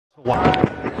And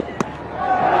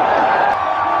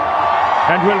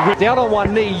will down on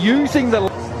one knee, using the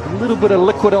little bit of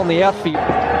liquid on the outfield.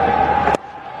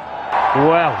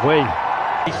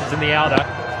 Wow, pieces in the outer,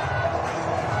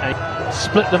 and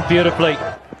split them beautifully.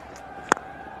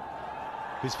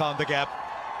 He's found the gap.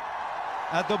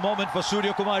 At the moment for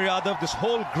𝗏𝘂𝗿𝗆, this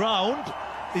whole ground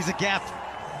is a gap.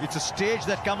 It's a stage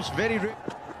that comes very...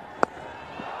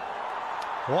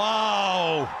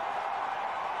 Wow!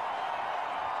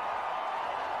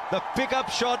 The pickup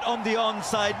shot on the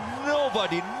onside.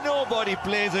 Nobody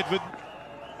plays it with...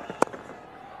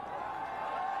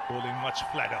 Bowling much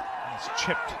flatter. It's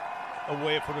chipped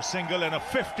away for a single and a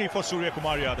 50 for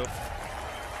𝗏𝘂𝗿𝗆.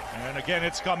 And again,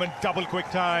 it's come in double quick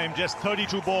time. Just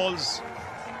 32 balls.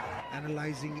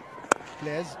 Analyzing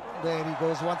players. There he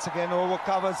goes once again over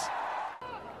covers.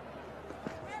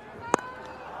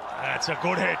 That's a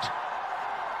good hit.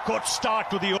 Good start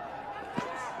to the...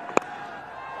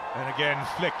 And again,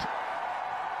 flicked.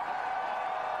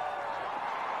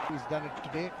 He's done it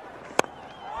today.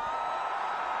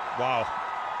 Wow.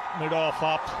 Mid-off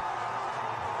up.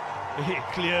 He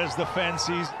clears the fence.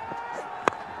 He's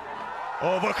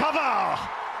over cover.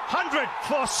 100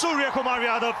 for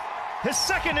𝗏𝘂𝗿𝗆. His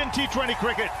second in T20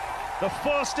 cricket. The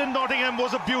first in Nottingham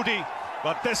was a beauty,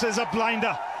 but this is a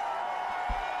blinder.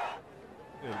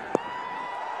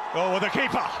 Over the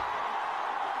keeper.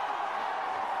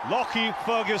 𝗏𝗏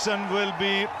Ferguson will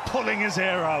be pulling his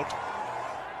hair out.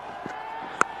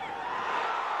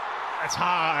 It's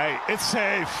high, it's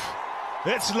safe,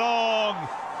 it's long,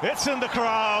 it's in the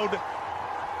crowd.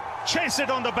 Chase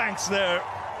it on the banks there.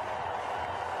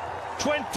 20